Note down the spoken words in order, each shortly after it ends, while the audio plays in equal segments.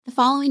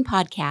following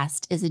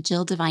podcast is a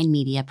Jill Divine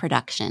Media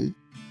production.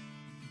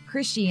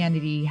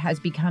 Christianity has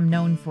become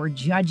known for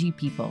judgy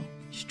people,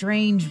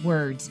 strange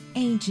words,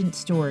 ancient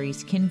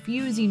stories,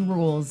 confusing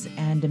rules,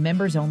 and a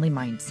members-only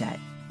mindset.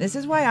 This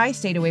is why I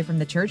stayed away from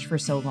the church for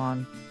so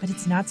long, but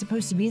it's not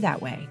supposed to be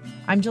that way.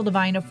 I'm Jill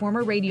Divine, a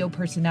former radio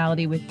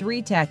personality with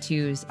 3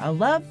 tattoos, a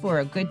love for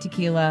a good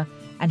tequila,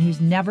 and who's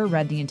never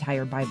read the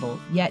entire Bible.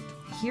 Yet,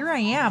 here I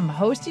am,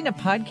 hosting a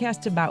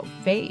podcast about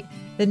faith.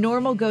 The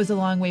Normal Goes a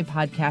Long Way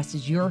podcast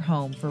is your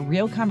home for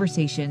real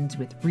conversations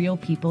with real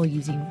people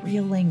using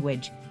real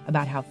language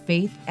about how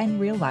faith and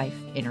real life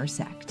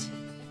intersect.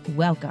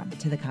 Welcome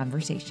to the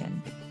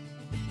conversation.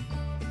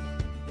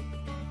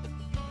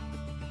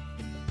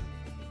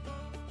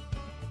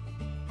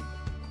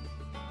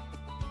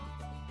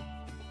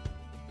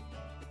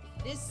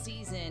 This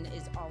season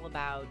is all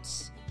about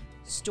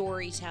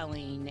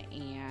storytelling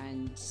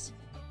and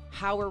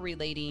how we're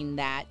relating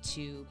that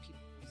to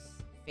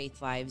people's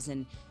faith lives.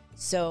 And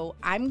so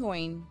I'm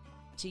going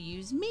to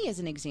use me as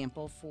an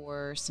example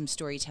for some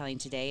storytelling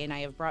today. And I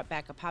have brought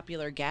back a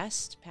popular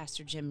guest,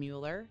 Pastor Jim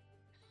Mueller.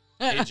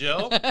 Hey,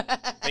 Jill.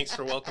 Thanks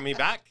for welcoming me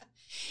back.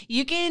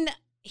 You can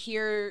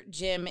hear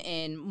Jim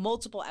in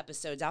multiple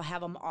episodes. I'll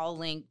have them all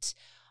linked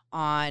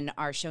on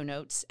our show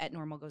notes at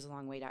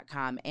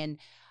normalgoesalongway.com. And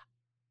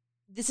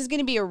this is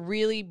going to be a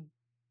really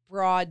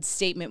broad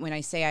statement when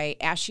I say I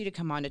asked you to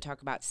come on to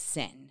talk about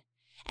sin.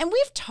 And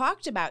we've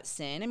talked about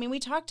sin. I mean, we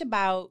talked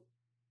about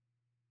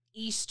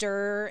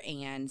Easter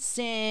and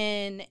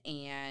sin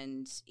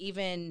and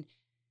even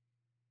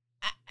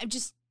I'm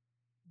just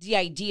the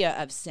idea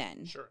of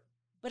sin. Sure.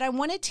 But I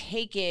want to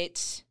take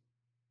it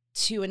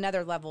to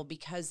another level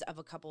because of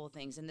a couple of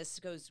things. And this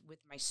goes with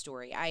my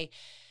story. I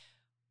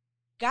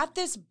got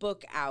this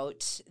book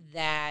out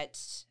that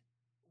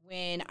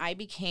when I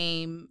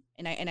became,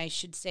 and I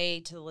should say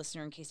to the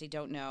listener in case they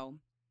don't know,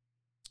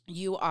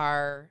 you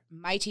are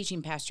my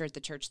teaching pastor at the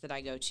church that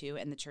I go to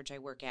and the church I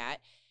work at.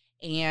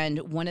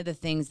 And one of the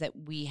things that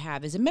we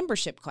have is a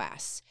membership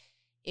class,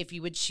 if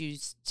you would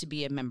choose to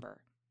be a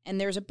member.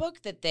 And there's a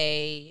book that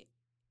they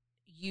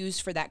use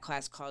for that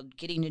class called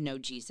Getting to Know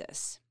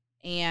Jesus.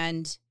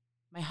 And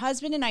my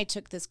husband and I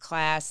took this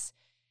class,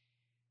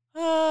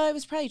 it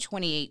was probably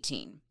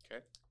 2018.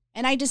 Okay.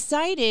 And I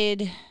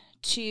decided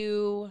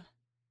to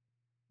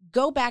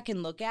go back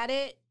and look at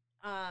it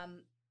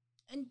and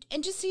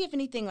just see if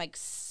anything like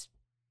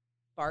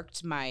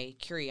sparked my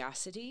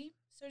curiosity,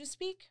 so to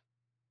speak.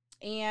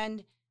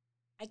 And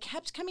I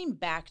kept coming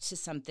back to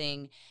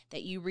something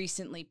that you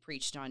recently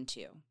preached on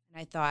too. And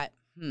I thought,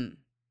 if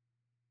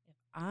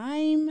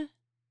I'm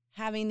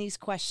having these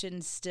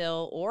questions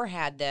still or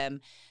had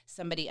them,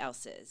 somebody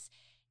else is.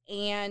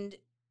 And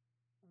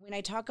when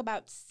I talk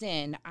about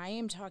sin, I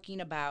am talking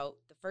about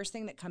the first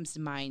thing that comes to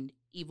mind,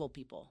 evil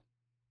people.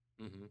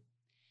 Mm-hmm.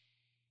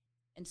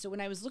 And so when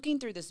I was looking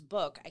through this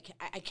book,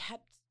 I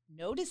kept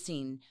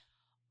noticing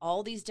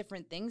all these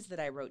different things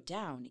that I wrote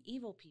down,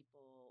 evil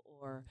people,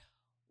 or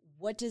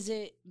what does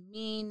it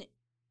mean?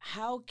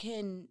 How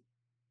can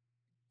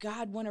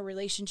God want a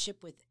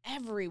relationship with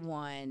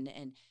everyone?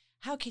 And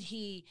how could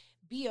he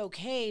be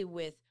okay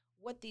with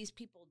what these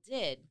people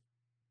did?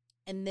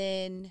 And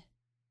then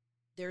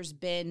there's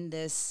been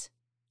this,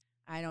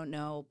 I don't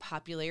know,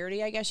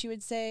 popularity, I guess you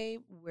would say,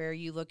 where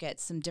you look at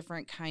some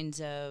different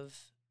kinds of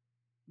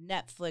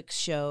Netflix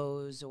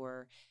shows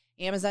or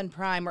Amazon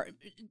Prime or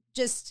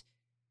just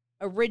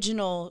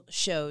original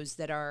shows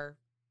that are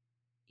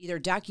either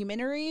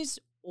documentaries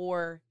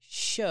or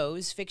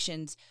shows,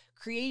 fictions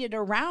created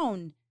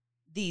around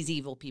these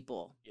evil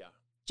people. Yeah.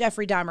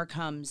 Jeffrey Dahmer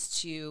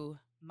comes to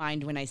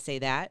mind when I say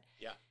that.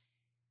 Yeah.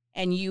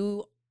 And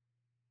you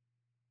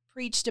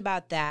preached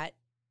about that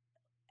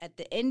at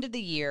the end of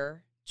the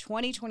year,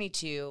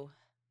 2022,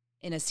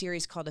 in a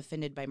series called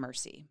Offended by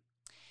Mercy.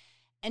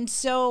 And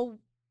so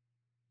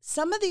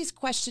some of these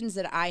questions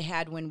that I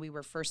had when we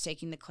were first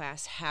taking the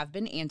class have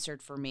been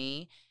answered for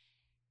me,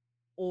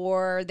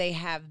 or they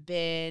have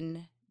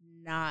been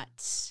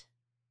not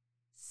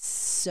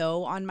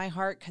so on my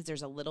heart because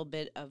there's a little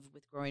bit of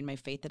with growing my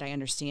faith that I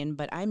understand,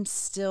 but I'm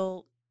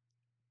still,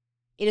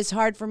 it is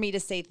hard for me to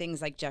say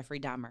things like Jeffrey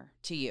Dahmer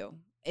to you.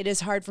 It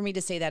is hard for me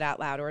to say that out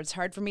loud, or it's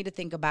hard for me to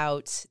think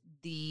about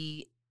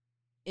the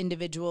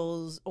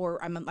individuals,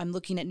 or I'm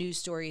looking at news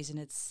stories and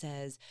it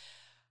says,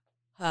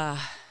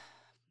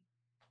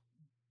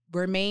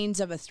 remains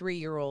of a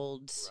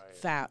 3-year-old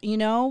found, you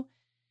know?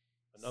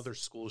 Another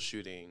school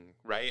shooting,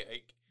 right?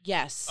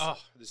 Yes. Oh,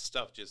 this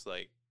stuff just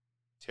like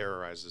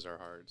terrorizes our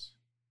hearts.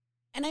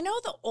 And I know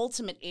the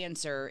ultimate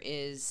answer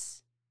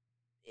is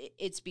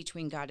it's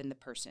between God and the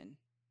person,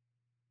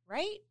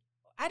 right?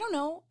 I don't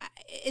know.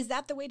 Is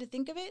that the way to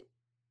think of it?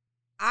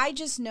 I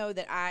just know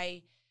that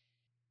I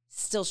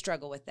still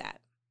struggle with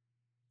that.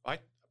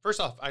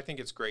 First off, I think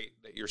it's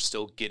great that you're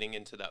still getting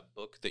into that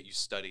book that you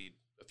studied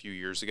a few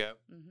years ago.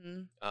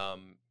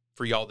 Mm-hmm.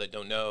 For y'all that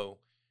don't know,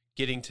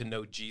 Getting to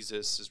Know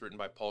Jesus is written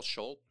by Paul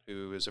Schultz,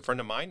 who is a friend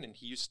of mine, and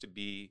he used to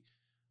be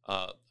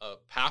a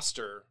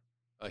pastor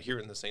here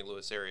in the St.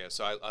 Louis area.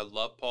 So I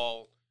love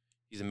Paul.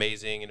 He's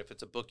amazing. And if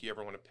it's a book you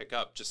ever want to pick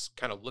up, just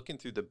kind of looking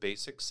through the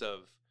basics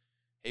of,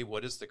 hey,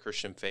 what is the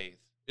Christian faith?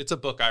 It's a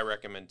book I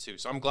recommend too.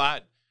 So I'm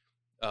glad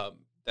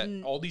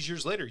that all these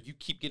years later, you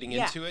keep getting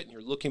into it and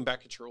you're looking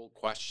back at your old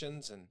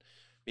questions and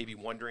maybe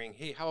wondering,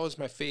 hey, how has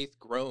my faith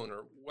grown?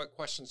 Or what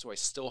questions do I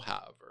still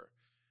have? Or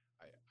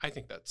I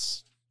think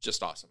that's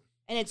just awesome.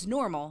 And it's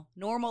normal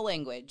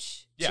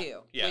language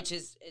too, which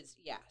is.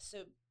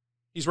 So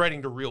he's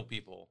writing to real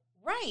people.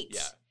 Right.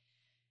 Yeah.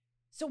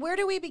 So where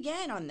do we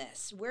begin on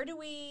this? Where do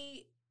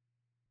we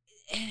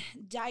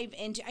dive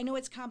into? I know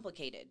it's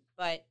complicated,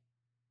 but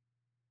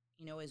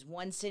is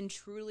one sin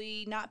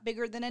truly not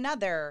bigger than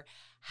another?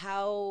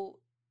 I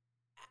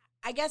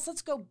guess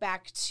let's go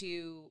back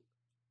to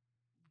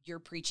your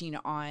preaching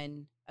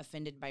on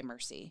offended by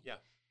mercy. Yeah.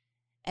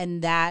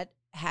 And that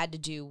had to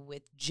do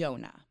with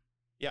Jonah.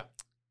 Yeah.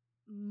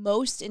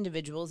 Most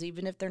individuals,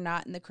 even if they're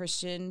not in the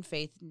Christian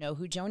faith, know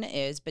who Jonah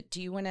is. But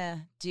do you want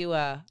to do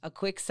a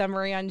quick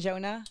summary on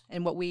Jonah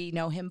and what we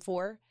know him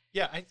for?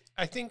 Yeah,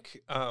 I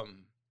think a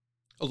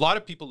lot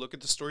of people look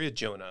at the story of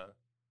Jonah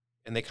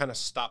and they kind of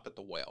stop at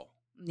the whale.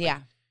 Yeah.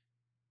 Like,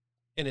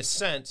 in a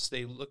sense,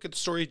 they look at the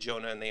story of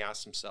Jonah and they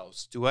ask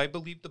themselves, do I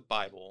believe the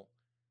Bible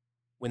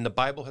when the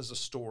Bible has a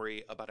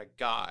story about a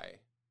guy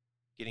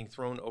getting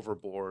thrown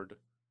overboard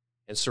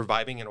and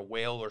surviving in a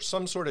whale or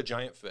some sort of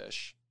giant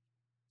fish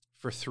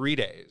for 3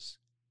 days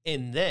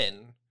and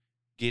then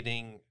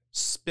getting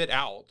spit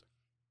out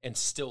and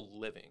still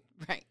living?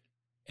 Right.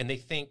 And they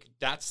think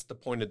that's the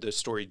point of the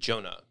story,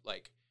 Jonah.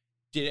 Like,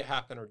 did it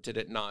happen or did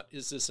it not?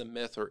 Is this a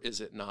myth or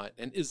is it not?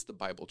 And is the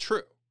Bible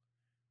true?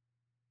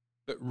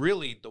 But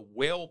really, the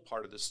whale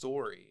part of the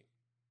story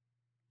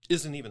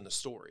isn't even the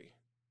story.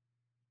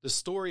 The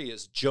story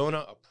is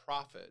Jonah, a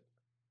prophet,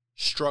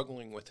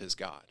 struggling with his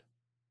God.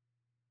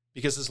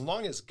 Because as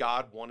long as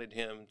God wanted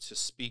him to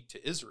speak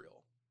to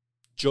Israel,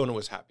 Jonah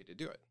was happy to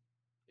do it.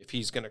 If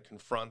he's going to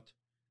confront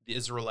the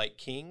Israelite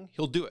king,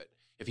 he'll do it.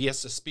 If he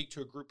has to speak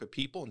to a group of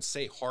people and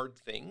say hard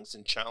things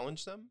and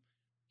challenge them,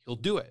 he'll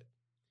do it.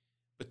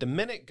 But the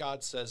minute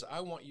God says,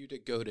 I want you to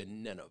go to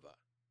Nineveh,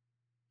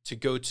 to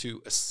go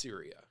to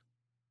Assyria,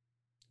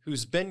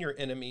 who's been your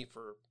enemy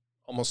for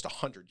almost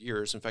 100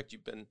 years. In fact,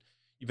 you've been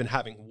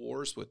having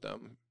wars with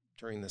them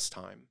during this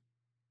time.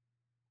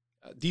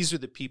 These are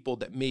the people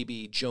that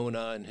maybe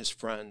Jonah and his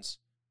friends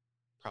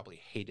probably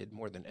hated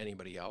more than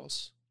anybody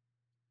else.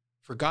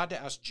 For God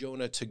to ask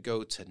Jonah to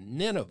go to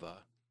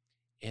Nineveh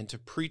and to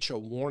preach a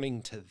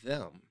warning to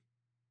them,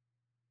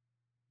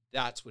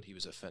 that's what he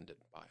was offended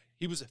by.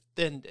 He was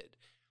offended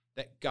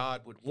that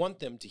God would want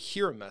them to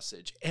hear a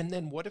message, and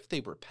then what if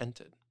they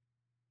repented?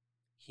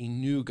 He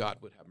knew God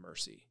would have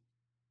mercy,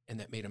 and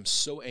that made him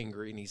so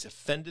angry, and he's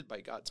offended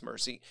by God's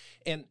mercy.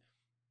 And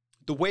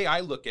the way I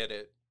look at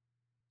it,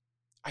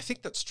 I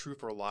think that's true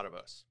for a lot of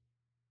us.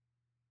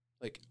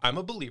 Like, I'm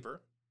a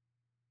believer,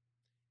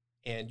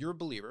 and you're a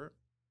believer,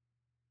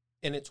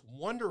 and it's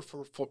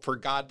wonderful for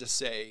God to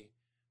say,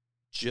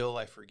 Jill,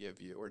 I forgive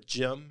you, or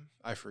Jim,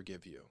 I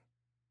forgive you.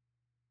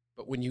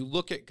 But when you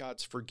look at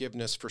God's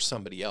forgiveness for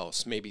somebody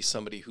else, maybe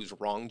somebody who's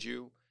wronged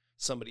you,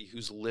 somebody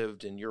who's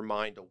lived in your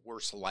mind a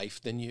worse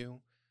life than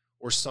you,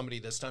 or somebody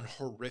that's done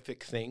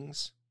horrific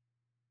things,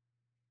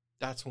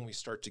 that's when we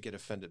start to get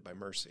offended by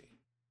mercy.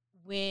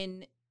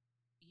 When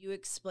you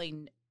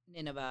explain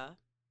Nineveh,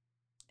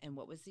 and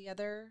what was the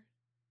other?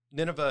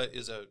 Nineveh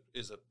is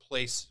a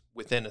place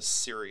within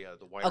Assyria,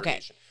 the wider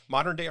nation.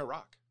 Modern day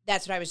Iraq.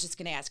 That's what I was just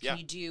going to ask. Can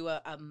you do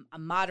a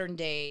modern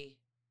day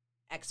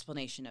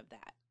explanation of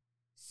that?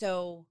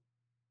 So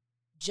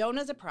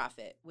Jonah's a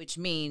prophet, which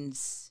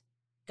means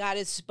God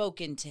has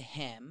spoken to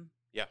him.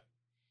 Yeah.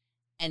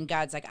 And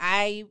God's like,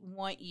 I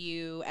want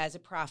you as a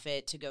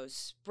prophet to go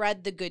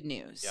spread the good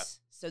news. Yeah.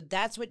 So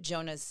that's what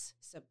Jonah's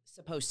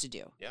supposed to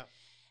do. Yeah.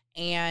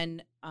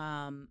 And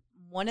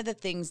one of the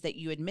things that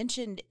you had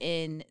mentioned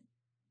in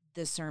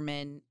the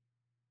sermon,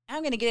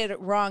 I'm going to get it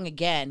wrong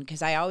again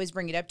because I always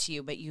bring it up to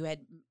you, but you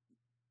had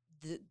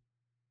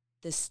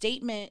the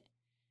statement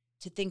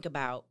to think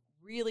about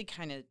really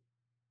kind of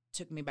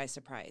took me by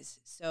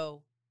surprise.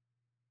 So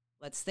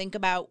let's think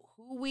about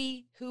who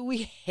we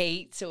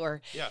hate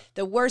or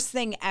the worst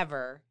thing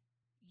ever.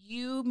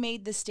 You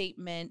made the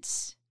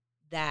statement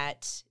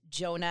that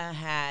Jonah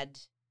had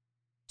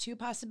two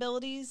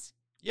possibilities.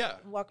 Yeah.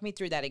 Walk me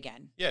through that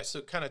again. Yeah, so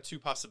kind of two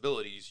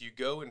possibilities. You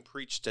go and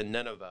preach to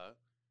Nineveh.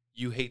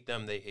 You hate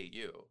them, they hate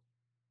you.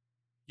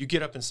 You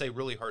get up and say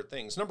really hard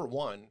things. Number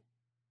one,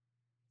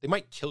 they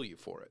might kill you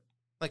for it.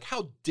 Like,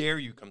 how dare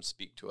you come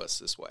speak to us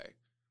this way?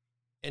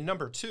 And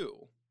number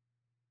two,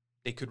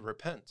 they could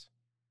repent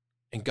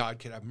and God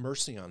could have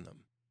mercy on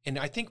them. And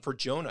I think for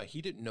Jonah,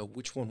 he didn't know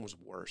which one was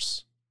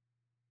worse.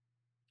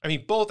 I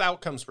mean, both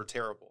outcomes were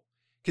terrible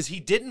because he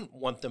didn't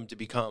want them to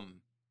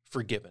become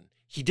forgiven.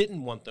 He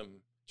didn't want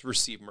them to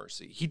receive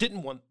mercy. He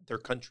didn't want their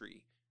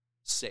country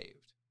saved.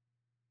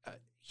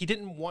 He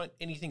didn't want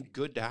anything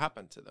good to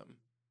happen to them.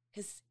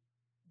 Because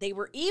they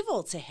were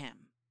evil to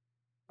him.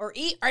 Or,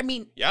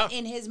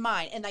 in his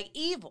mind. And like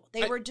evil.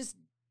 They were just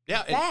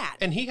Yeah, bad.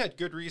 and he had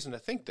good reason to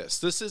think this.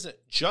 This isn't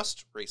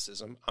just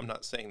racism. I'm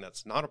not saying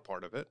that's not a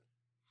part of it.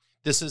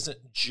 This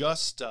isn't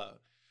just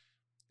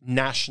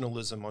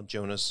nationalism on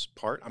Jonah's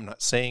part. I'm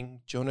not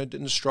saying Jonah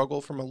didn't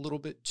struggle from a little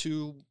bit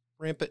too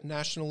rampant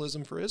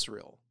nationalism for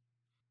Israel.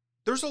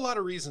 There's a lot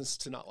of reasons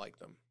to not like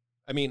them.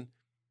 I mean,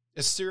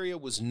 Assyria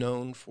was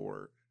known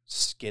for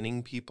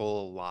skinning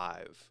people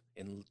alive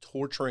and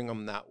torturing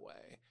them that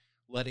way,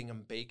 letting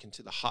them bake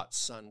into the hot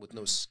sun with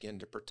no skin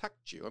to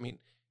protect you. I mean,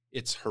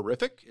 it's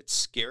horrific, it's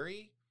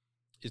scary,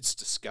 it's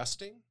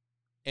disgusting,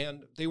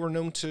 and they were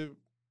known to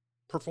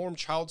perform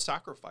child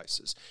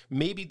sacrifices.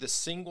 Maybe the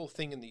single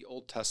thing in the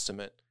Old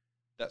Testament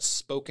that's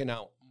spoken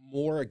out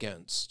more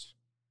against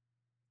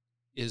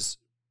is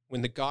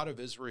when the God of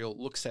Israel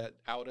looks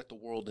out at the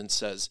world and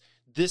says,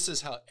 this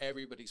is how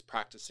everybody's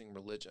practicing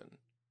religion.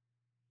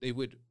 They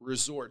would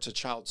resort to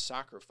child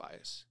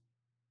sacrifice.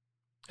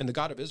 And the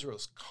God of Israel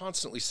is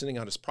constantly sending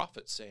out his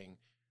prophets saying,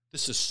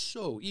 this is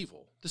so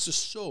evil. This is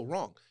so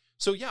wrong.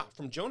 So yeah,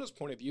 from Jonah's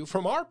point of view,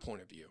 from our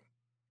point of view,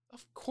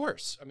 of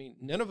course. I mean,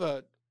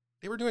 Nineveh,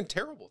 they were doing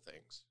terrible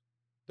things.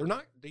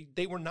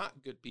 They were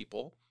not good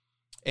people.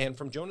 And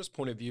from Jonah's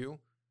point of view,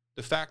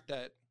 the fact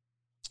that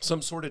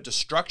some sort of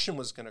destruction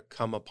was going to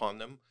come upon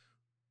them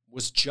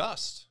was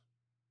just.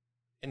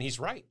 And he's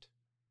right.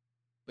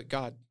 But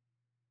God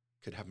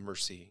could have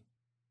mercy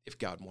if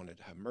God wanted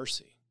to have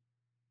mercy.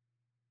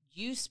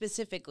 You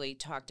specifically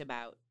talked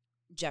about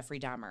Jeffrey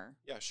Dahmer.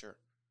 Yeah, sure.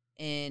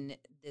 In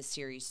this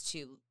series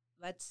too.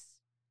 Let's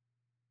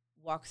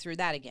walk through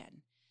that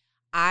again.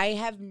 I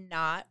have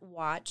not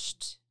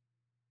watched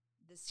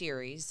the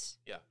series.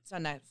 Yeah. It's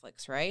on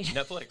Netflix, right?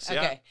 Netflix,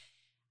 yeah. Okay.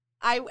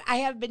 I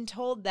have been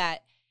told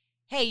that,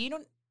 hey,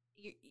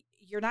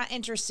 you're not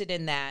interested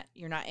in that.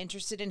 You're not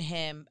interested in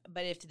him.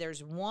 But if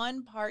there's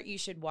one part you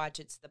should watch,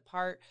 it's the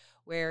part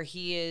where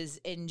he is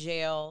in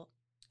jail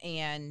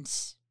and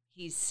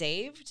he's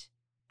saved.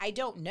 I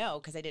don't know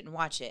because I didn't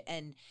watch it.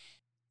 And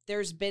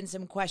there's been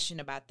some question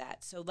about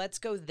that. So let's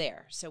go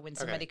there. So when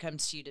somebody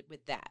comes to you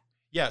with that.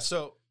 Yeah.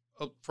 So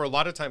for a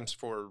lot of times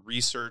for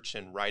research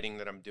and writing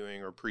that I'm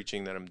doing or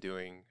preaching that I'm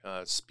doing,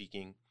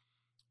 speaking,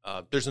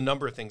 there's a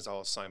number of things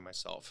I'll assign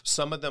myself.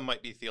 Some of them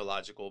might be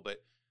theological,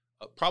 but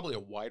probably a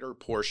wider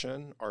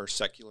portion are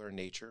secular in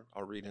nature.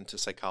 I'll read into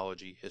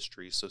psychology,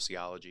 history,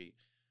 sociology,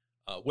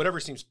 whatever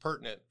seems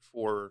pertinent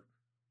for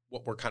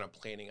what we're kind of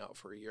planning out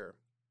for a year.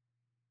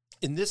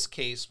 In this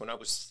case, when I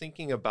was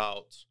thinking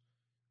about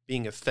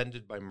being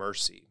offended by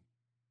mercy,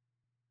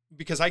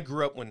 because I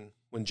grew up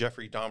when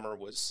Jeffrey Dahmer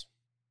was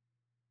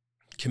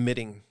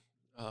committing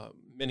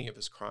many of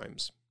his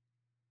crimes.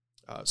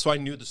 So I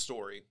knew the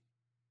story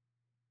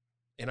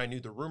and I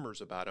knew the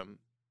rumors about him.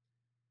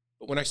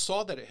 But when I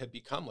saw that it had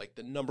become like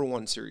the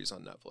 #1 series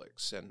on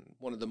Netflix and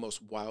one of the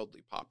most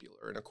wildly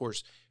popular, and of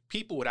course,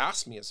 people would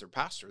ask me as their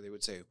pastor, they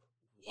would say,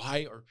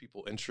 why are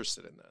people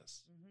interested in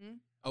this?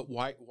 Mm-hmm.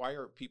 Why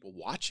are people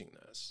watching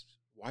this?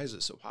 Why is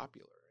it so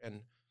popular?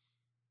 And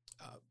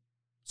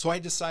so I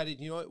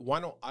decided, you know what, why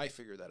don't I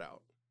figure that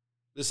out?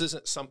 This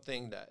isn't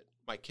something that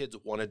my kids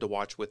wanted to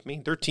watch with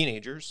me. They're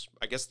teenagers.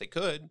 I guess they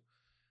could,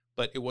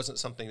 but it wasn't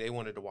something they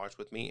wanted to watch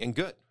with me, and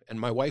good.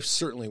 And my wife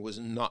certainly was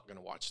not going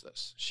to watch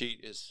this. She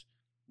is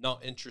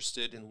not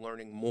interested in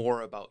learning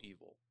more about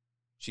evil.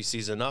 She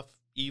sees enough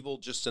evil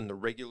just in the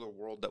regular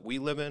world that we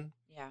live in.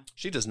 Yeah.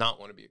 She does not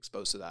want to be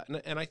exposed to that.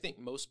 And I think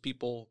most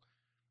people,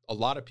 a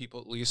lot of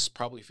people at least,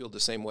 probably feel the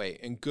same way,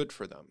 and good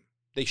for them.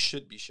 They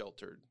should be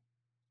sheltered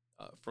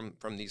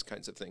from these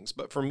kinds of things.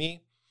 But for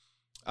me,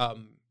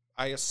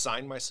 I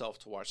assigned myself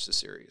to watch the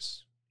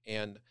series,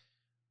 and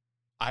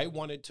I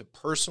wanted to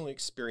personally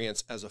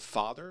experience as a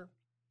father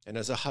and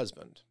as a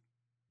husband.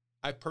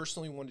 I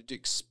personally wanted to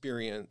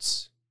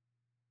experience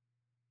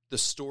the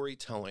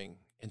storytelling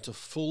and to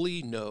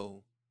fully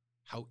know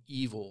how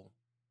evil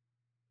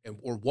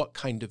or what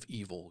kind of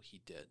evil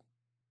he did.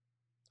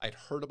 I'd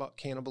heard about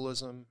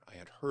cannibalism. I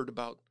had heard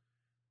about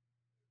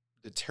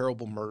the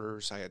terrible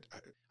murders. I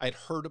had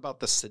heard about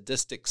the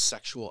sadistic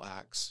sexual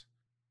acts.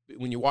 But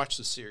when you watch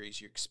the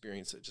series, you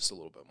experience it just a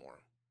little bit more.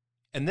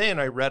 And then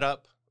I read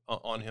up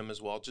on him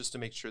as well, just to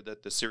make sure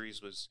that the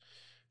series was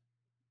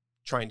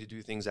trying to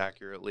do things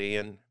accurately.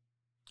 And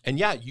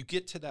yeah, you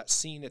get to that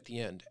scene at the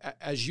end,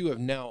 as you have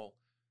now,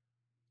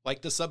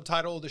 like the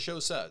subtitle of the show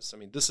says. I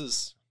mean, this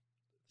is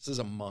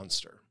a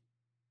monster.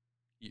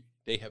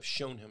 They have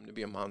shown him to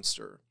be a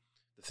monster.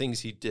 The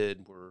things he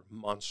did were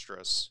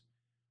monstrous.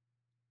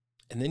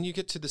 And then you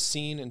get to the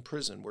scene in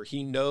prison where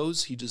he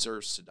knows he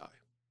deserves to die.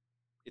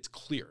 It's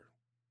clear.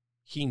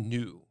 He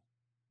knew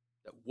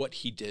that what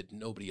he did,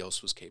 nobody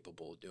else was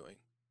capable of doing.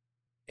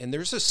 And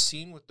there's a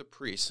scene with the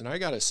priest, and I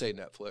got to say,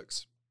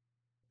 Netflix,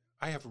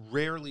 I have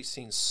rarely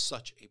seen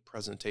such a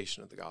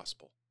presentation of the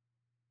gospel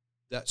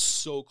that's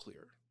so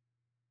clear,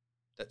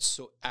 that's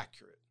so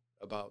accurate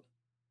about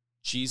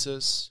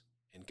Jesus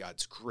and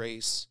God's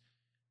grace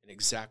and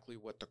exactly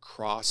what the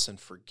cross and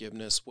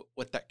forgiveness,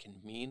 what that can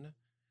mean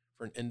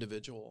for an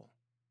individual,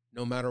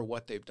 no matter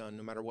what they've done,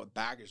 no matter what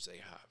baggage they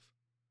have.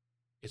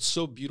 It's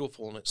so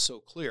beautiful and it's so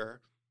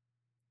clear.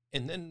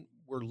 And then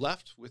we're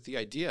left with the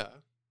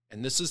idea,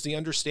 and this is the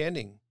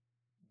understanding,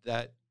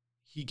 that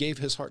he gave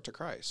his heart to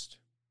Christ.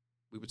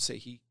 We would say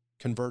he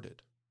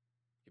converted.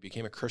 He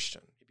became a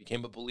Christian. He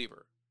became a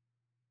believer.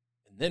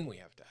 And then we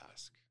have to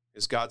ask,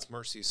 is God's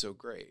mercy so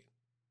great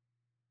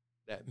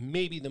that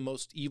maybe the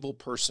most evil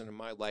person in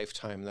my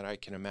lifetime that I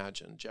can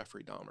imagine,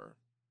 Jeffrey Dahmer,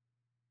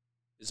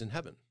 is in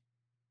heaven,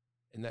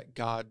 and that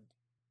God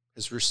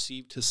has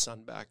received his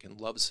son back and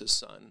loves his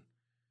son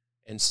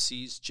and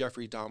sees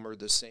Jeffrey Dahmer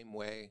the same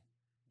way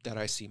that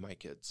I see my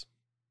kids?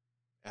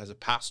 As a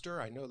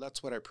pastor, I know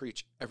that's what I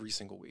preach every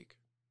single week.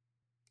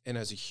 And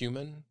as a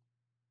human,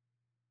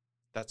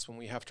 that's when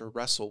we have to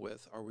wrestle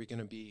with, are we going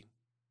to be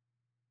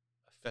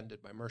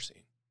offended by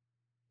mercy?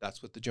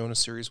 That's what the Jonah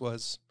series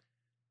was.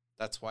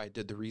 That's why I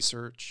did the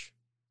research.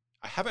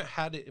 I haven't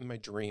had it in my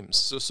dreams.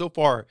 So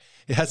far,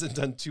 it hasn't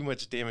done too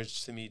much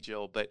damage to me,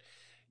 Jill, but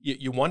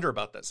you wonder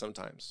about that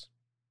sometimes.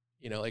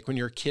 You know, like when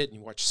you're a kid and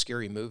you watch a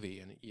scary movie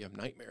and you have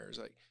nightmares,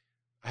 like,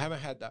 I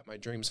haven't had that in my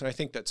dreams, and I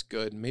think that's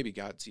good. Maybe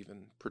God's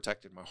even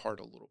protected my heart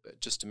a little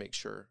bit just to make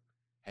sure,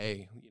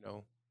 hey, you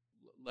know,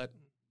 let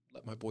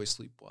my boy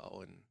sleep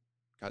well, and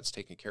God's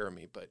taking care of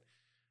me. But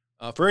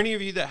for any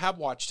of you that have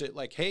watched it,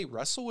 like, hey,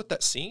 wrestle with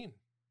that scene.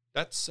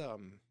 That's,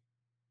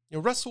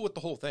 wrestle with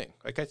the whole thing.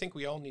 Like, I think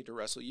we all need to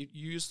wrestle. You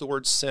use the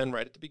word sin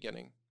right at the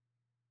beginning.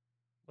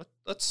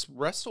 Let's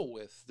wrestle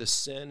with the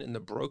sin and the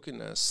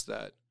brokenness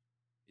that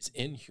is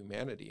in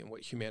humanity and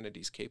what humanity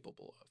is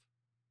capable of.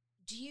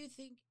 Do you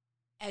think,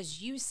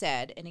 as you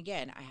said, and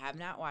again, I have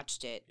not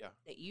watched it,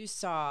 that you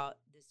saw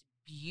this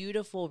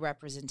beautiful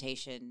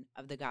representation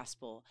of the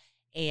gospel,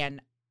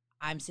 and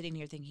I'm sitting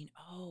here thinking,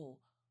 oh,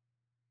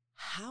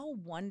 how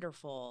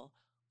wonderful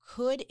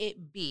could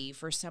it be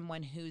for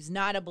someone who's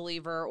not a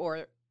believer,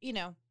 or, you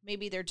know,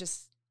 maybe they're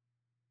just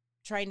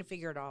trying to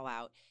figure it all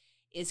out,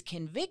 is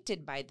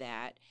convicted by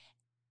that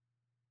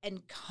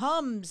and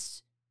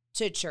comes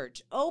to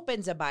church,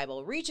 opens a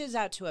Bible, reaches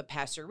out to a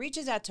pastor,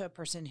 reaches out to a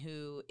person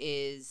who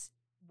is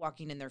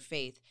walking in their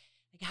faith.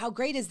 Like, how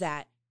great is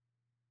that?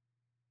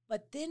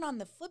 But then on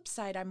the flip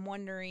side, I'm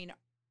wondering,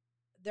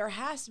 there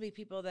has to be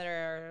people that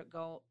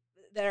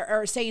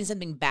are saying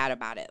something bad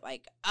about it.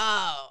 Like,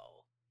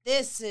 oh,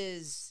 this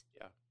is,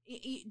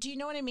 do you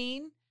know what I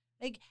mean?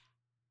 Like,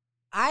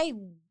 I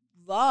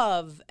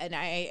love, and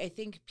I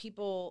think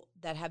people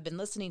that have been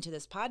listening to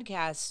this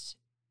podcast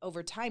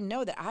over time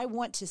know that I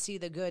want to see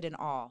the good in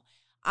all.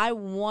 I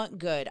want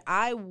good.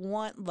 I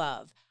want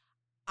love.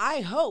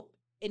 I hope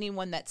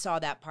anyone that saw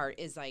that part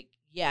is like,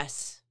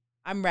 yes,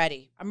 I'm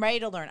ready. I'm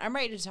ready to learn. I'm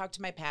ready to talk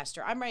to my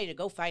pastor. I'm ready to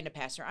go find a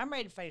pastor. I'm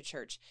ready to find a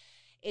church.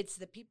 It's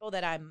the people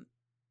that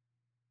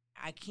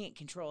I can't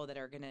control that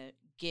are going to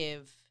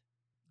give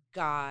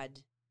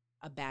God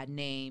a bad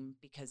name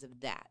because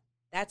of that.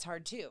 That's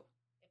hard too,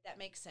 if that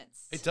makes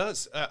sense. It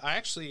does.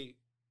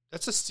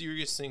 That's a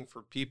serious thing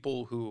for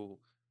people who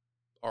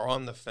are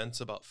on the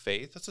fence about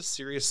faith. That's a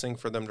serious thing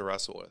for them to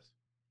wrestle with.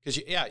 Because,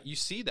 you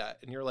see that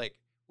and you're like,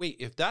 wait,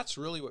 if that's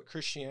really what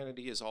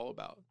Christianity is all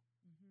about,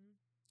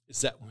 is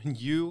that when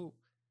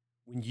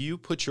you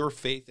put your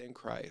faith in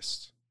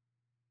Christ,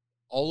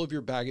 all of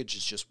your baggage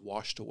is just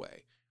washed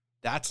away.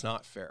 That's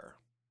not fair.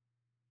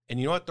 And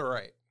you know what? They're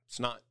right. It's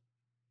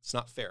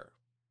not fair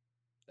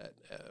that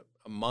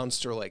a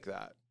monster like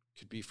that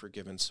could be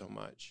forgiven so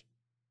much.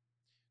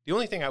 The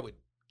only thing I would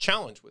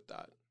challenge with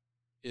that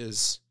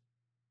is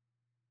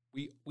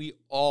we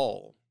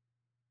all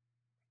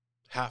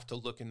have to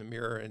look in the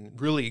mirror and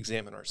really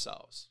examine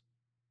ourselves.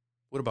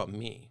 What about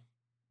me?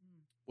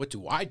 What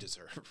do I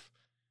deserve?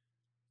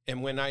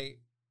 And when I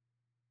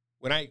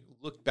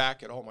look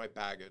back at all my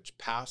baggage,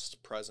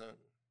 past, present,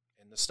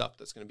 and the stuff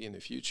that's going to be in the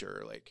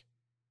future, like,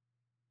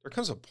 there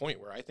comes a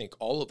point where I think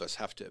all of us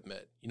have to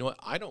admit, you know what?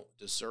 I don't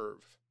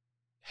deserve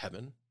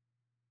heaven.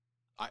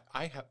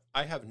 I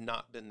have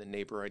not been the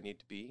neighbor I need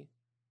to be.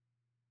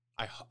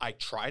 I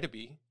try to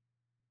be.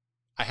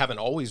 I haven't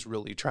always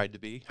really tried to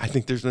be. I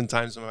think there's been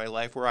times in my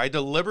life where I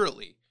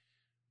deliberately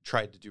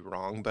tried to do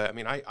wrong, but I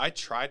mean, I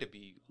try to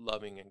be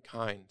loving and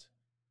kind.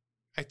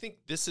 I think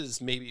this is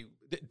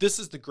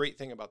the great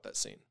thing about that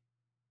scene.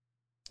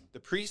 The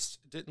priest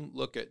didn't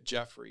look at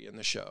Jeffrey in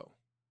the show,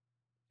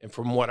 and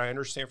from what I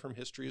understand from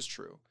history is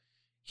true,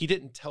 he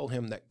didn't tell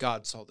him that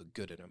God saw the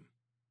good in him.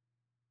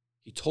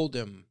 He told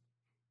him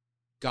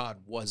God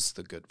was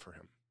the good for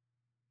him.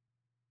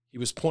 He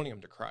was pointing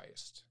him to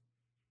Christ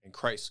and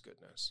Christ's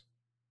goodness.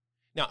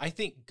 Now, I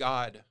think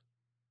God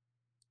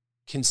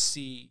can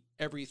see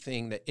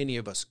everything that any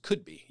of us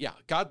could be. Yeah,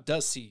 God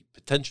does see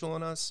potential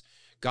in us.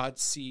 God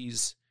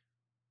sees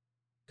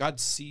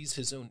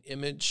his own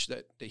image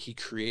that he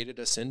created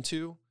us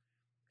into,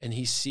 and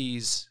he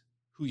sees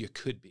who you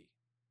could be.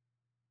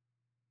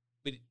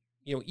 But,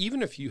 you know,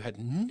 even if you had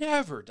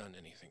never done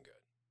anything good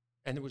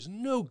and there was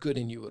no good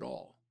in you at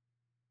all,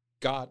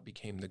 God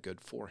became the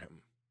good for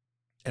him.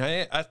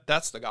 And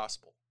that's the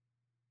gospel.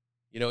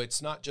 You know,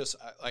 it's not just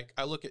like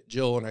I look at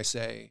Jill and I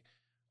say,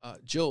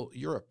 Jill,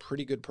 you're a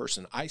pretty good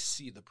person. I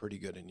see the pretty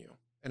good in you,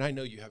 and I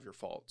know you have your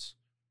faults.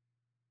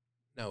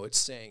 No, it's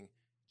saying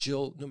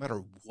Jill, no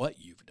matter what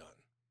you've done,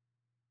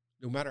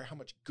 no matter how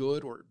much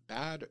good or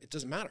bad, it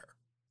doesn't matter.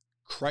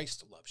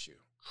 Christ loves you.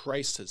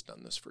 Christ has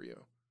done this for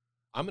you.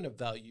 I'm going to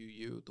value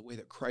you the way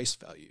that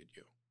Christ valued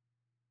you.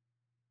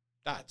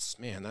 That's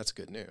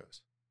good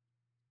news.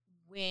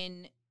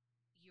 When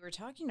you were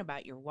talking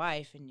about your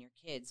wife and your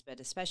kids,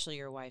 but especially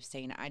your wife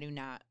saying, I do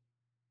not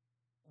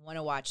want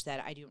to watch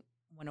that. I don't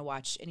want to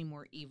watch any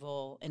more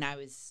evil. And I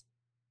was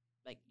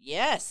like,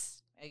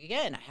 yes,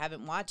 again, I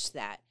haven't watched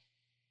that.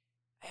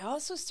 I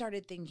also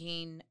started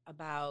thinking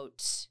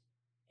about,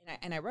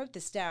 and I wrote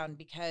this down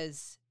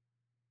because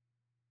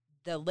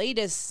the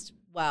latest,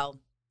 well,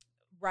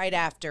 right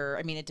after,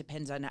 I mean, it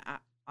depends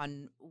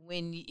on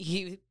when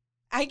you,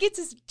 I get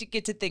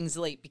to things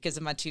late because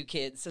of my 2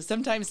 kids. So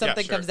sometimes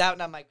something comes out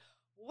and I'm like,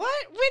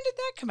 what? When did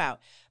that come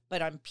out?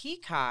 But on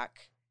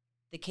Peacock,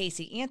 the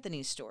Casey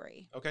Anthony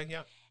story. Okay,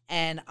 yeah.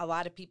 And a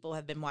lot of people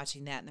have been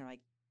watching that and they're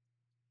like,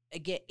 I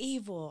get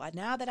evil.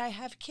 Now that I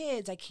have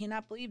kids, I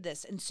cannot believe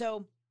this. And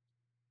so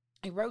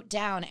I wrote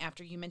down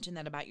after you mentioned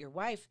that about your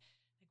wife,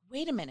 like,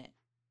 wait a minute.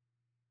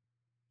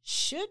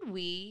 Should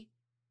we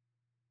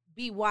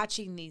be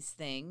watching these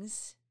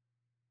things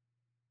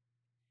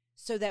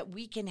so that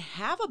we can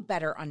have a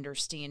better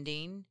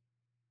understanding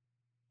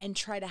and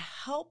try to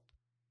help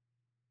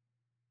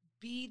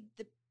be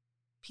the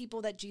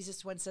people that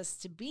Jesus wants us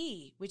to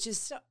be, which is,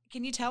 so,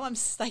 can you tell I'm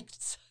like,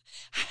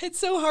 it's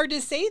so hard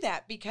to say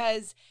that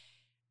because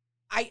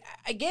I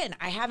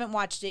haven't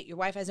watched it. Your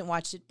wife hasn't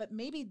watched it, but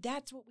maybe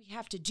that's what we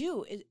have to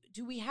do.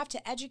 Do we have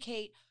to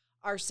educate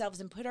ourselves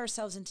and put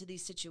ourselves into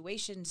these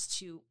situations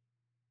to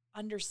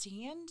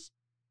understand?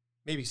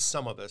 Maybe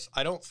some of us.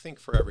 I don't think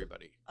for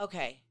everybody.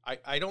 Okay.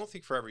 I don't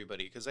think for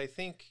everybody because I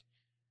think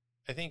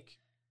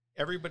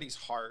everybody's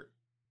heart,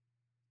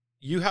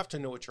 you have to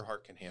know what your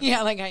heart can handle.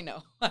 Yeah, like I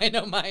know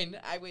mine.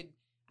 I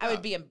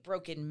would be a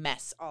broken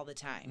mess all the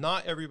time.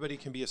 Not everybody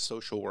can be a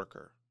social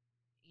worker.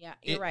 Yeah,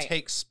 you're right. It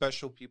takes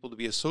special people to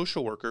be a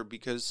social worker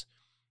because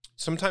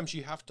sometimes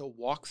you have to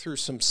walk through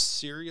some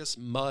serious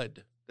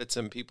mud that's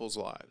in people's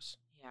lives.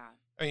 Yeah.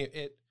 I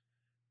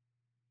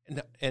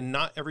mean, and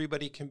not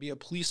everybody can be a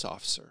police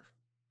officer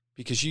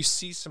because you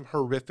see some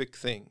horrific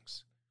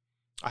things.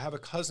 I have a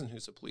cousin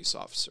who's a police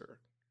officer.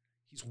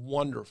 He's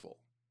wonderful.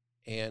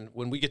 And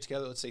when we get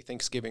together, let's say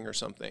Thanksgiving or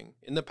something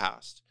in the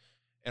past,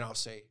 and I'll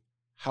say,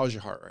 how's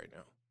your heart right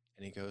now?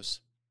 And he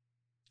goes,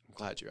 I'm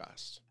glad you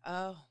asked.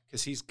 Oh.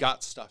 Because he's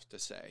got stuff to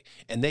say.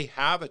 And they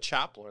have a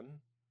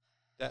chaplain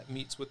that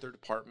meets with their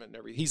department and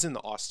everything. He's in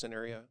the Austin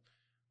area.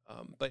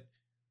 But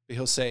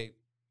he'll say,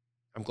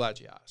 I'm glad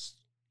you asked.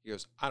 He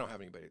goes, I don't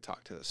have anybody to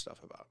talk to this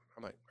stuff about.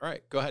 I'm like, all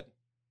right, go ahead.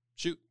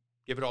 Shoot.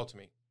 Give it all to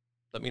me.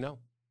 Let me know.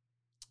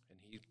 And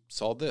he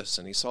saw this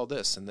and he saw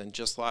this. And then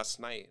just last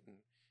night, and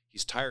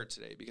he's tired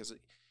today because,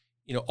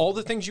 all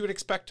the things you would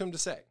expect him to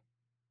say.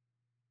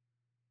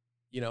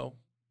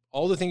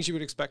 All the things you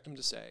would expect him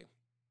to say.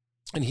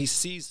 And he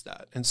sees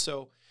that. And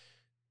so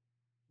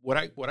what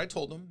I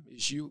told him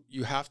is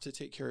you have to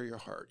take care of your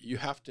heart. You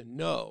have to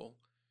know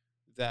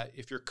that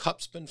if your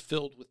cup's been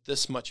filled with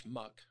this much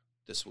muck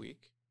this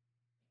week,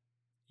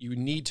 you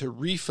need to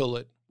refill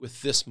it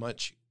with this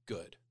much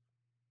good.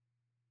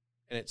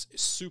 And it's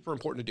super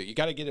important to do. You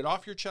got to get it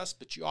off your chest,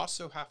 but you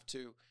also have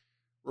to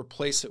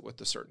replace it with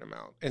a certain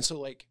amount. And so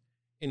like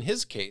in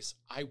his case,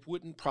 I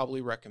wouldn't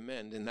probably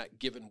recommend in that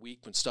given week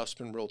when stuff's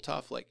been real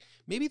tough, like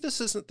maybe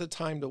this isn't the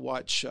time to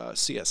watch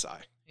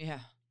CSI. Yeah.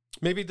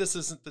 Maybe this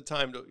isn't the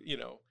time to,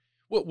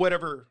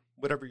 whatever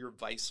your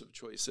vice of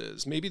choice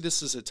is. Maybe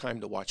this is a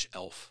time to watch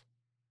Elf.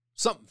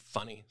 Something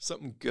funny,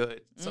 something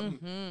good,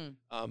 something,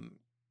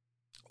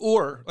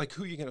 or like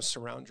who are you going to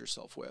surround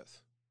yourself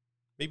with?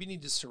 Maybe you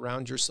need to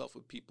surround yourself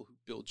with people who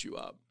build you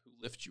up, who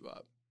lift you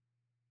up.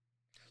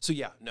 So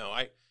yeah, no,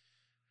 I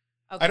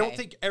don't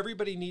think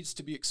everybody needs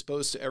to be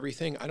exposed to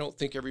everything. I don't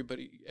think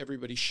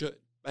everybody should.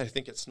 I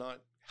think it's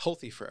not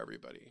healthy for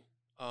everybody.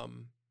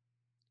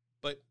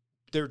 But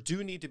there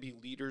do need to be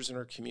leaders in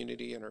our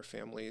community and our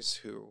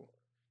families who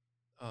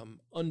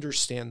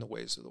understand the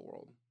ways of the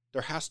world.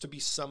 There has to be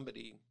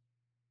somebody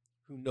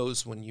who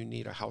knows when you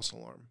need a house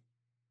alarm.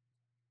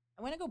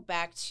 I want to go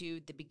back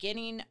to the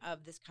beginning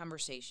of this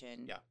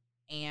conversation. Yeah.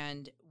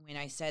 And when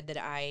I said that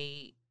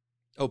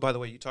Oh, by the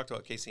way, you talked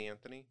about Casey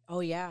Anthony. Oh,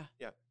 yeah.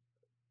 Yeah.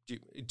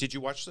 Did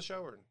you watch the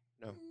show or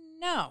no?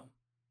 No.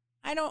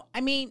 I don't.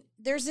 I mean,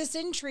 there's this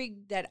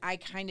intrigue that I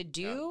kind of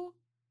do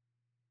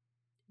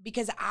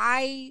because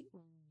I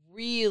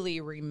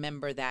really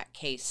remember that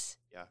case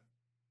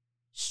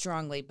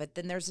strongly. But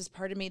then there's this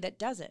part of me that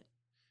doesn't.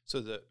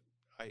 So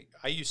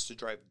I used to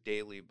drive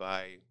daily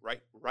by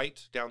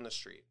right down the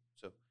street.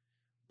 So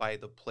by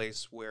the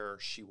place where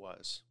she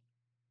was,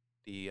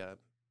 the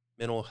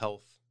mental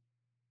health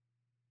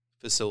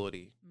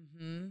facility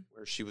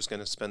where she was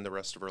going to spend the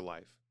rest of her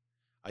life.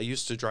 I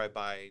used to drive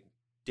by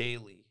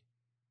daily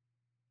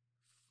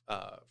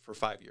for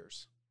 5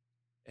 years.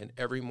 And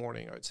every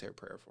morning I would say a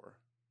prayer for her.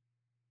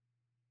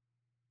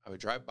 I would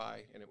drive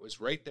by and it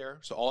was right there.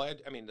 So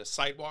the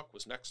sidewalk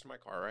was next to my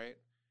car, right?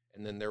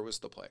 And then there was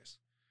the place.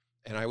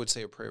 And I would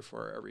say a prayer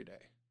for her every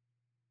day.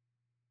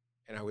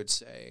 and I would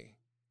say,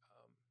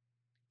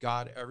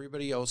 God,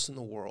 everybody else in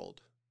the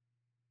world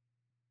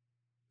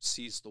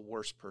sees the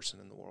worst person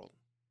in the world.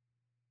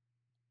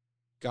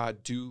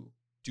 God, do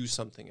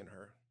something in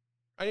her.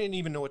 I didn't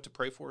even know what to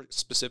pray for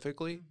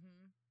specifically,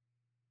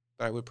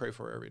 but I would pray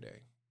for her every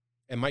day.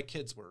 And my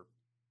kids were,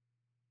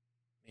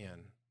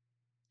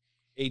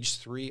 age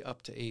 3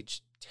 up to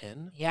age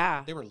 10.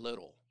 Yeah. They were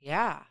little.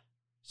 Yeah.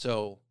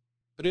 So,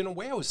 but in a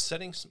way I was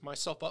setting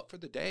myself up for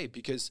the day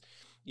because,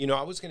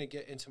 I was going to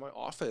get into my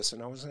office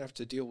and I was going to have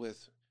to deal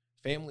with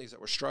families that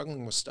were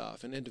struggling with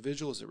stuff and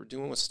individuals that were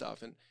dealing with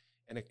stuff and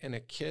a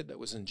kid that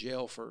was in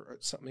jail for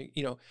something.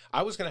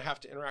 I was going to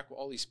have to interact with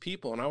all these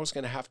people, and I was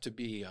going to have to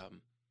be,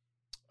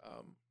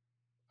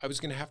 I was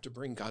going to have to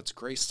bring God's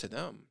grace to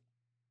them.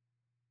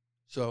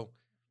 So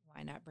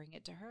why not bring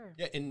it to her?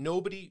 Yeah, and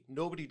nobody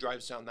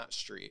drives down that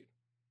street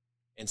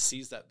and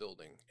sees that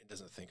building and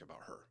doesn't think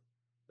about her.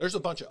 There's a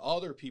bunch of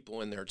other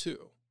people in there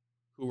too,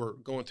 who are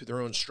going through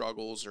their own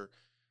struggles or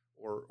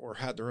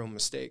had their own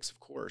mistakes, of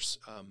course.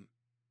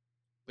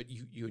 But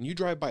when you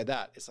drive by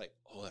that, it's like,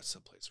 oh, that's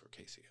the place where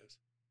Casey is.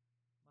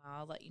 Well,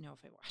 I'll let you know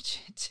if I watch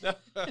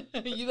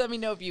it. You let me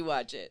know if you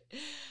watch it.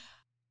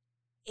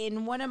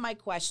 In one of my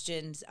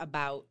questions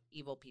about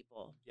evil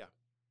people,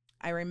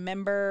 I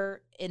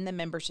remember in the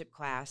membership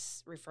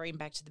class, referring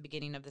back to the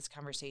beginning of this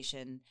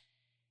conversation,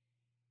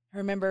 I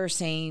remember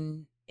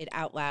saying it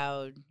out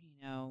loud,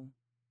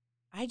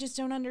 I just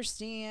don't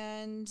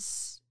understand.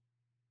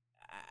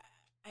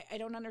 I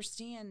don't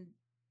understand.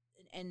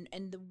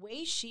 And the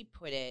way she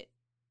put it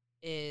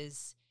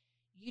is,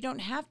 you don't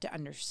have to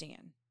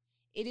understand.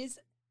 It is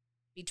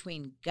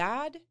between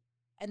God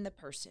and the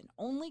person.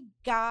 Only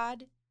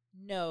God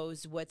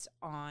knows what's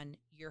on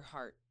your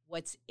heart,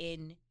 what's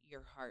in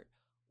your heart,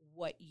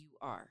 what you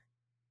are.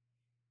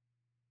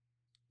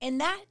 And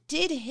that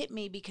did hit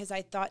me because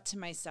I thought to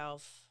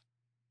myself,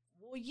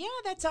 well, yeah,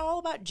 that's all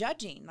about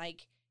judging.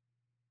 Like,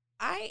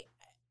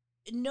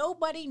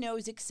 nobody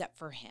knows except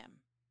for him.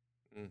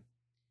 Mm.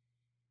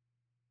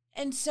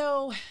 And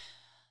so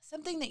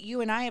something that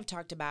you and I have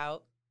talked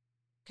about,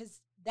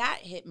 because that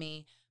hit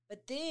me,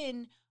 but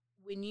then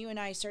when you and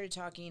I started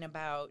talking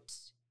about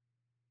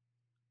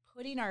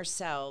putting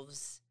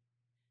ourselves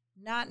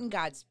not in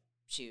God's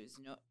shoes,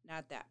 no,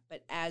 not that,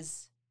 but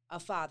as a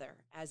father,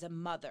 as a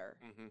mother,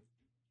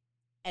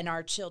 and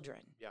our children.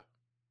 Yeah.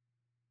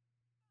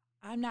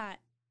 I'm not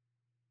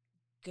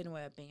going to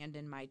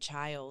abandon my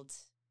child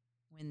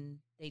when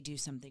they do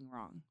something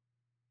wrong.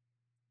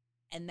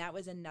 And that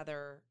was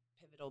another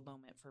pivotal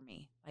moment for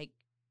me. Like,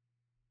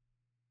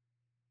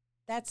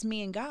 that's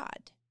me and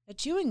God.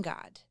 That's you and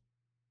God.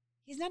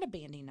 He's not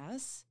abandoning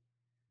us.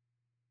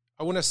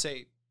 I want to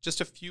say,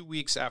 just a few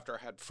weeks after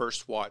I had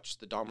first watched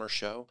the Dahmer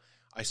show,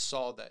 I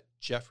saw that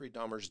Jeffrey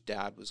Dahmer's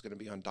dad was going to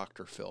be on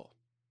Dr. Phil.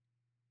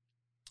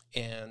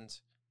 And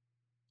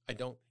I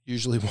don't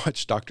usually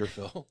watch Dr.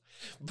 Phil,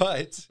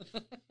 but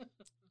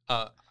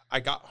I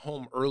got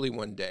home early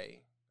one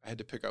day. I had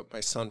to pick up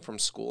my son from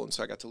school, and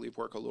so I got to leave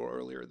work a little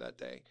earlier that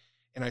day.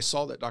 And I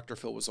saw that Dr.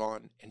 Phil was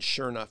on, and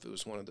sure enough, it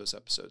was one of those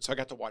episodes. So I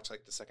got to watch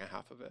like the second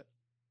half of it.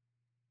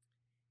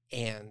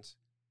 And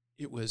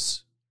it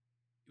was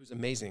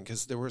amazing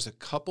because there was a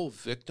couple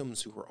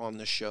victims who were on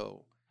the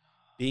show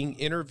being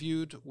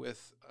interviewed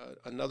with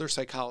another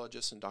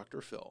psychologist and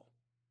Dr. Phil.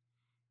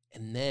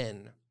 And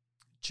then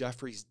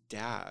Jeffrey's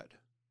dad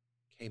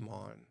came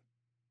on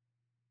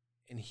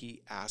and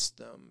he asked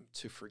them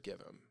to forgive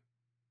him,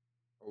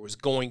 or was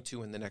going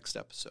to in the next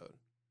episode,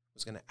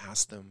 was going to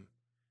ask them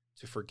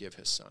to forgive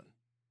his son.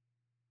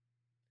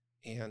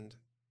 And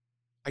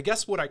I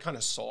guess what I kind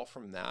of saw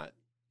from that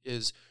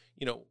is,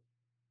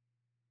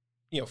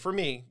 for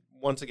me,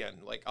 once again,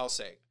 like I'll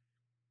say,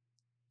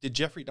 did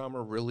Jeffrey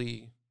Dahmer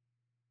really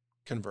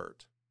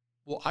convert?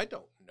 Well, I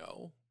don't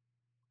know.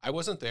 I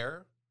wasn't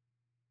there.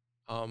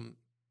 I'm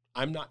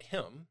not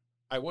him.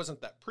 I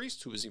wasn't that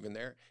priest who was even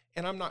there,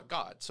 and I'm not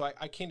God, so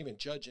I can't even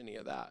judge any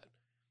of that.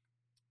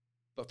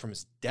 But from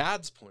his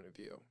dad's point of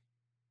view,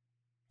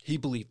 he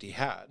believed he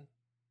had.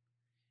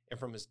 And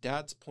from his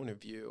dad's point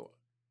of view,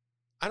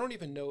 I don't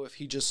even know if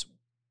he just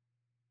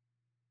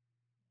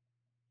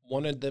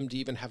wanted them to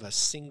even have a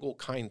single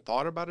kind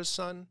thought about his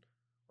son,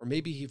 or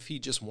maybe if he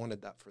just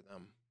wanted that for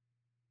them.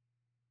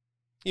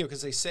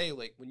 Because they say,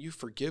 like, when you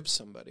forgive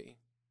somebody,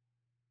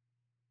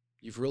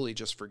 you've really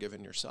just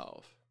forgiven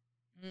yourself.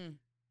 Mm.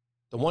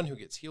 The one who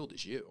gets healed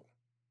is you.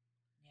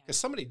 Because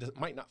somebody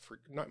might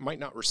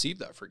not receive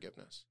that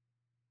forgiveness.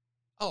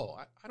 Oh,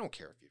 I don't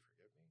care if you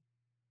forgive me.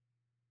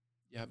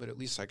 Yeah, but at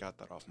least I got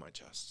that off my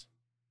chest.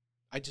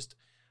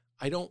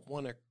 I don't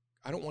want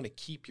to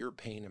keep your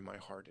pain in my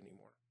heart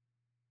anymore.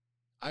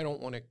 I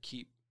don't want to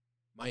keep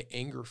my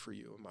anger for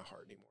you in my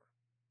heart anymore.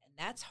 And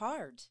that's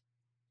hard.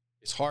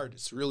 It's hard.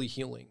 It's really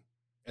healing.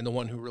 And the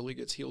one who really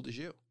gets healed is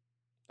you.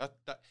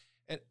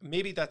 And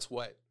maybe that's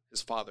what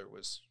his father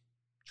was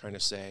trying to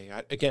say.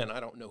 I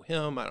don't know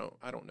him. I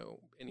don't know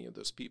any of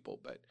those people,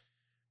 but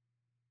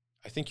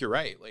I think you're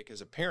right. Like,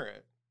 as a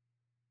parent,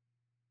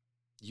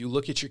 you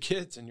look at your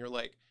kids and you're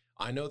like,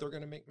 I know they're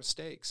going to make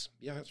mistakes.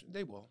 Yeah,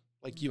 they will.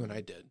 like you and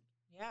I did?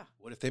 Yeah.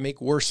 What if they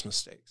make worse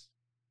mistakes?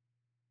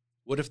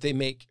 What if they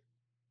make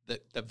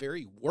the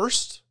very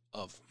worst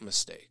of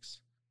mistakes?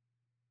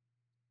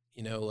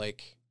 You know,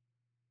 like,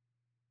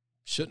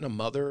 shouldn't a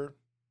mother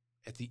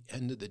at the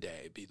end of the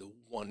day be the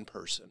one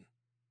person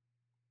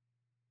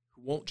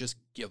who won't just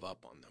give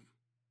up on them?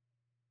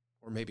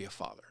 Or maybe a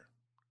father.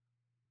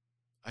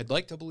 I'd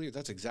like to believe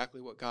that's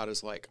exactly what God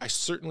is like. I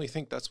certainly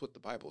think that's what the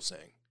Bible's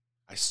saying.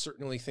 I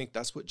certainly think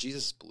that's what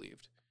Jesus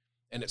believed.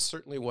 And it's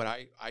certainly what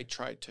I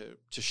tried to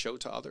show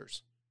to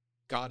others.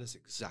 God is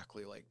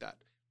exactly like that.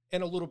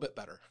 And a little bit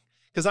better.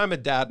 Because I'm a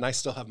dad and I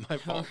still have my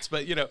faults.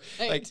 But, you know,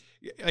 like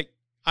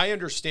I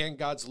understand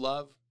God's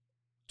love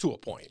to a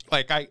point.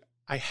 Like I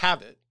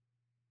have it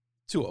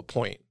to a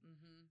point.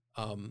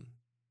 Mm-hmm.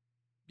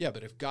 Yeah,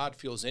 but if God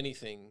feels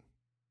anything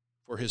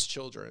for his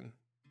children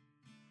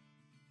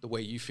the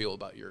way you feel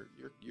about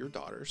your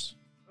daughters,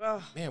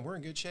 man, we're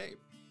in good shape.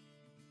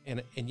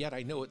 And yet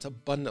I know it's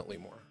abundantly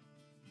more.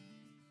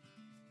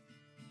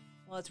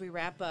 Well, as we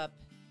wrap up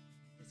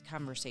this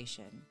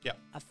conversation, yeah,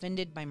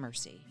 offended by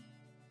mercy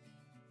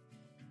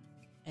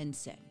and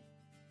sin,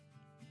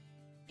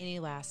 any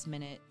last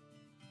minute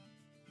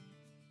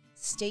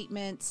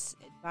statements,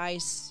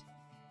 advice,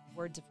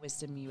 words of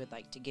wisdom you would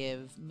like to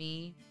give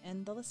me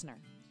and the listener?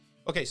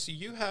 Okay, so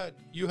you had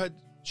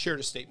shared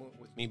a statement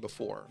with me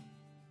before.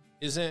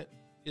 Is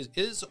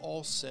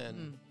all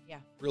sin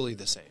really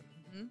the same?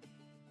 Mm-hmm.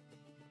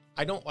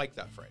 I don't like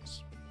that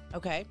phrase.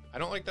 Okay. I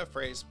don't like that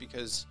phrase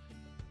because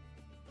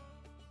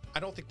I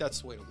don't think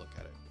that's the way to look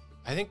at it.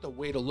 I think the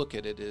way to look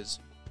at it is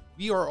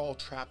we are all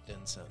trapped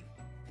in sin.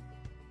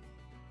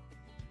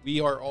 We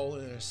are all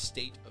in a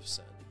state of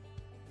sin.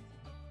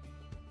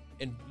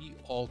 And we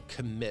all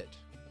commit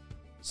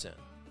sin.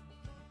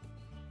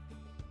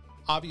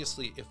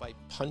 Obviously, if I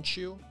punch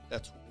you,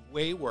 that's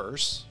way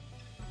worse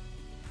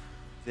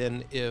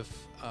than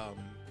if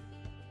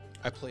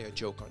I play a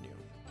joke on you.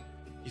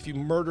 If you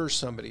murder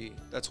somebody,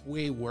 that's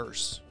way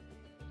worse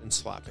than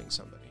slapping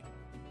somebody.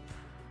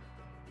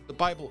 The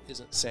Bible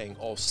isn't saying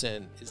all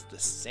sin is the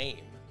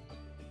same.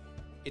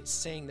 It's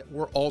saying that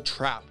we're all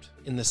trapped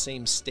in the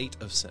same state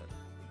of sin.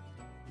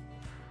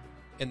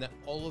 And that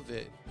all of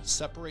it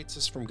separates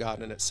us from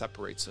God and it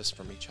separates us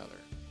from each other.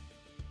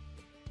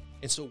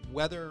 And so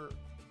whether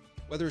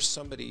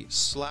somebody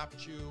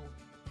slapped you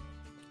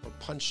or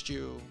punched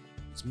you,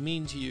 is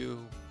mean to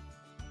you,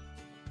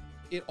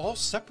 it all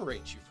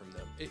separates you from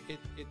them.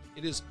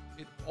 It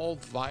all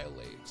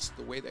violates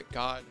the way that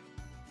God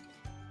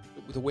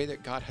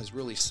has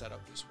really set up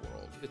this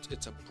world.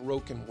 It's a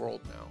broken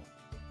world now.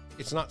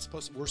 It's not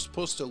we're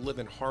supposed to live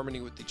in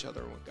harmony with each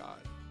other and with God.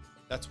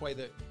 That's why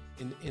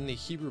in the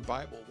Hebrew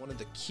Bible, one of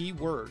the key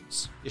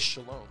words is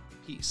shalom,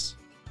 peace.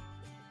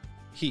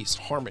 Peace,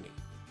 harmony.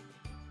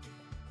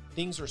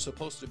 Things are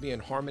supposed to be in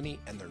harmony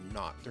and they're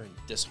not. They're in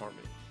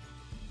disharmony.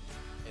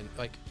 And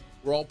like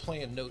we're all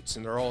playing notes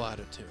and they're all out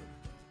of tune.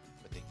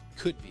 But they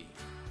could be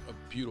a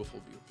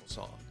beautiful, beautiful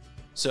song.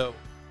 So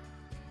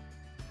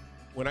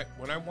when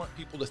I want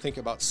people to think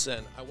about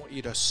sin, I want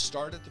you to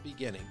start at the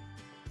beginning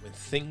when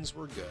things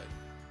were good.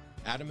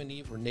 Adam and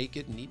Eve were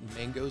naked and eating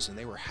mangoes and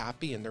they were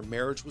happy and their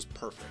marriage was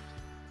perfect.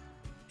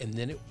 And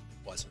then it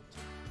wasn't.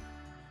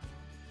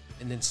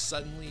 And then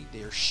suddenly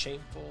they are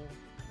shameful,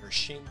 they're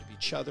ashamed of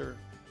each other,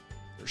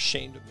 they're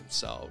ashamed of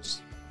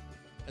themselves,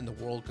 and the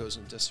world goes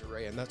in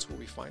disarray, and that's where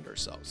we find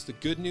ourselves. The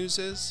good news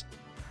is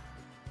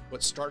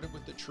what started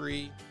with the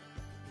tree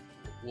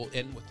will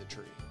end with the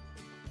tree.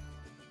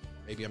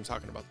 Maybe I'm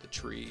talking about the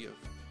tree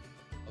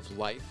of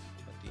life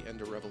at the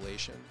end of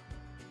Revelation.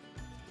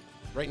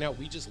 Right now,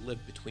 we just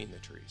live between the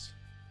trees.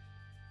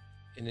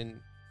 And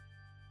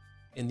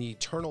in the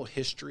eternal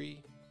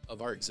history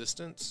of our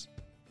existence,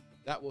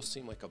 that will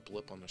seem like a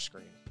blip on the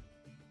screen.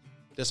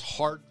 This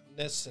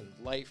hardness and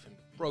life and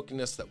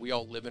brokenness that we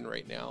all live in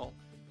right now,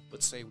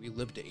 let's say we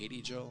live to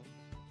 80, Joe,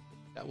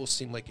 that will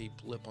seem like a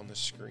blip on the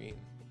screen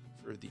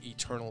for the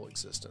eternal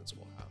existence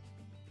we'll have.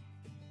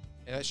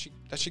 And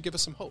that should give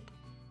us some hope.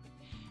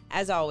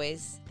 As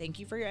always, thank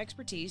you for your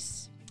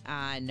expertise.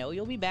 I know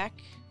you'll be back,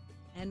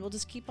 and we'll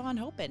just keep on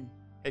hoping.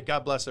 Hey,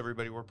 God bless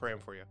everybody. We're praying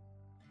for you.